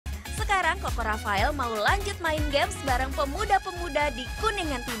sekarang Koko Rafael mau lanjut main games bareng pemuda-pemuda di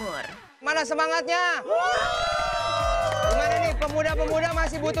Kuningan Timur. Mana semangatnya? Gimana nih, pemuda-pemuda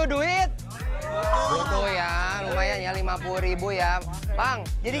masih butuh duit? Butuh ya, lumayan ya, 50.000 ya. Bang,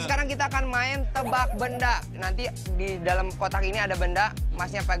 jadi sekarang kita akan main tebak benda. Nanti di dalam kotak ini ada benda,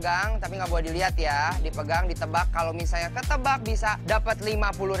 masnya pegang, tapi nggak boleh dilihat ya. Dipegang, ditebak, kalau misalnya ketebak bisa dapat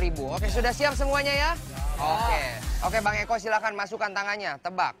 50.000. Oke, sudah siap semuanya ya? Oke, Bang Eko silakan masukkan tangannya,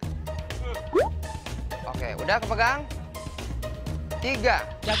 tebak. Oke, udah kepegang? 3,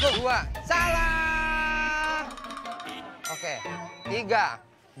 2, salah! Oke, 3,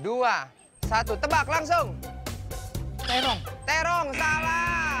 2, 1, tebak langsung. Terong,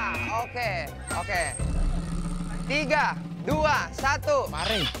 salah. Oke. 3, 2, 1.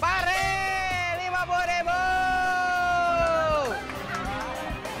 Pare, 50.000.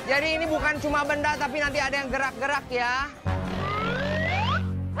 Jadi ini bukan cuma benda, tapi nanti ada yang gerak-gerak ya.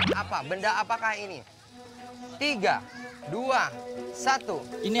 Apa? Benda apakah ini? 3, 2,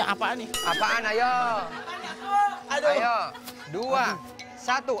 1. Ini apaan nih? Apaan? Ayo. Ayo. 2,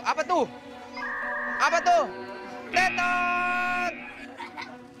 1. Apa tuh? Tetot.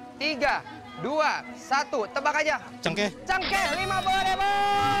 3, 2, 1. Tebak aja. Cengkeh.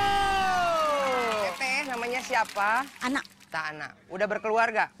 50.000. Teteh namanya siapa? Anak. Anak. Udah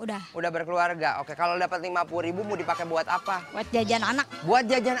berkeluarga? Udah berkeluarga. Oke, kalau dapat 50.000 mau dipakai buat apa? Buat jajan anak. Buat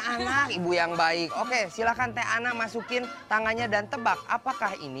jajan anak, ibu yang baik. Oke, silakan Teh Ana masukin tangannya dan tebak.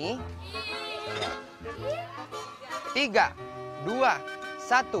 Apakah ini? 3, 2,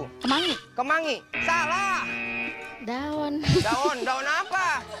 1. Kemangi. Salah. Daun. Daun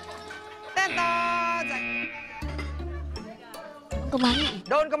apa? Tetot. Kemangi.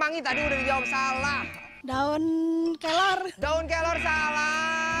 Daun kemangi tadi udah dijawab salah. Daun kelor. Daun kelor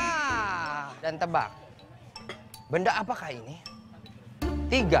salah. Dan tebak. Benda apakah ini?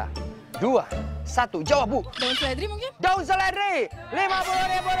 3, 2, 1. Jawab, Bu. Daun seledri mungkin? Daun seledri.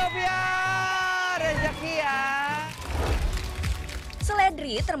 50.000 rupiah. Rezeki ya.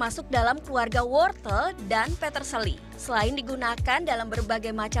 Seledri termasuk dalam keluarga wortel dan peterseli. Selain digunakan dalam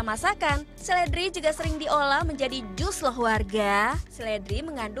berbagai macam masakan, seledri juga sering diolah menjadi jus loh warga. Seledri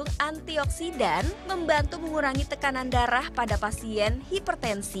mengandung antioksidan, membantu mengurangi tekanan darah pada pasien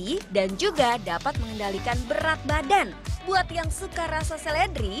hipertensi, dan juga dapat mengendalikan berat badan. Buat yang suka rasa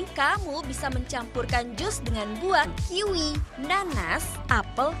seledri, kamu bisa mencampurkan jus dengan buah kiwi, nanas,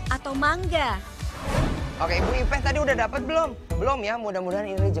 apel, atau mangga. Oke, Ibu Ipeh tadi udah dapat belum? Belum ya, mudah-mudahan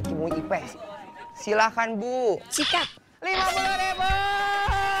ini rezeki Bu Ipeh. Silakan, Bu. Sikat.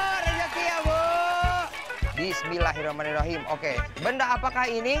 50.000 rezeki ya, Bu. Bismillahirrahmanirrahim. Oke, benda apakah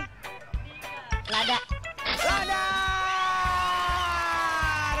ini? Lada.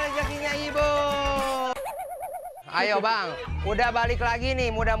 Rezekinya Ibu. Ayo Bang, udah balik lagi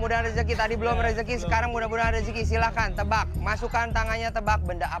nih. Mudah-mudahan rezeki, tadi belum rezeki, sekarang mudah-mudahan rezeki. Silakan tebak, masukkan tangannya tebak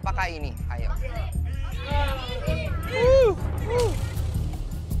benda apakah ini. Ayo.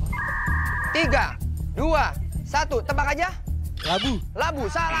 3, 2, 1, tebak aja. Labu,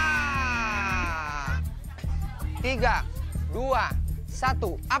 salah. 3, 2,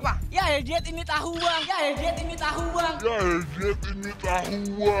 1, apa? Ya diet ini tahu bang.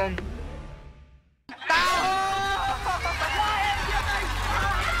 Tahu.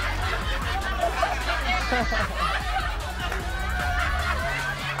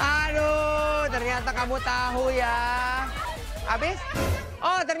 Aduh, ternyata kamu tahu ya. Habis?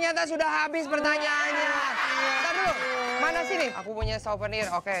 Oh, ternyata sudah habis pertanyaannya. Bentar dulu. Mana sini? Aku punya souvenir.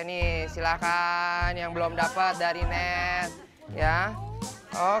 Oke, nih silakan yang belum dapat dari net. Ya.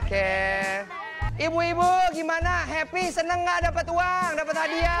 Oke. Ibu-ibu gimana? Happy? Seneng nggak dapat uang? Dapat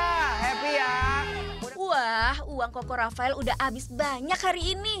hadiah? Happy ya? Wah, uang Koko Rafael udah habis banyak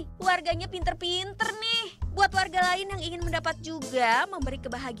hari ini. Warganya pinter-pinter nih. Buat warga lain yang ingin mendapat juga memberi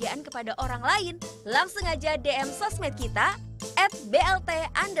kebahagiaan kepada orang lain, langsung aja DM sosmed kita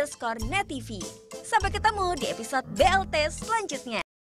 @blt_nettv. Sampai ketemu di episode BLT selanjutnya.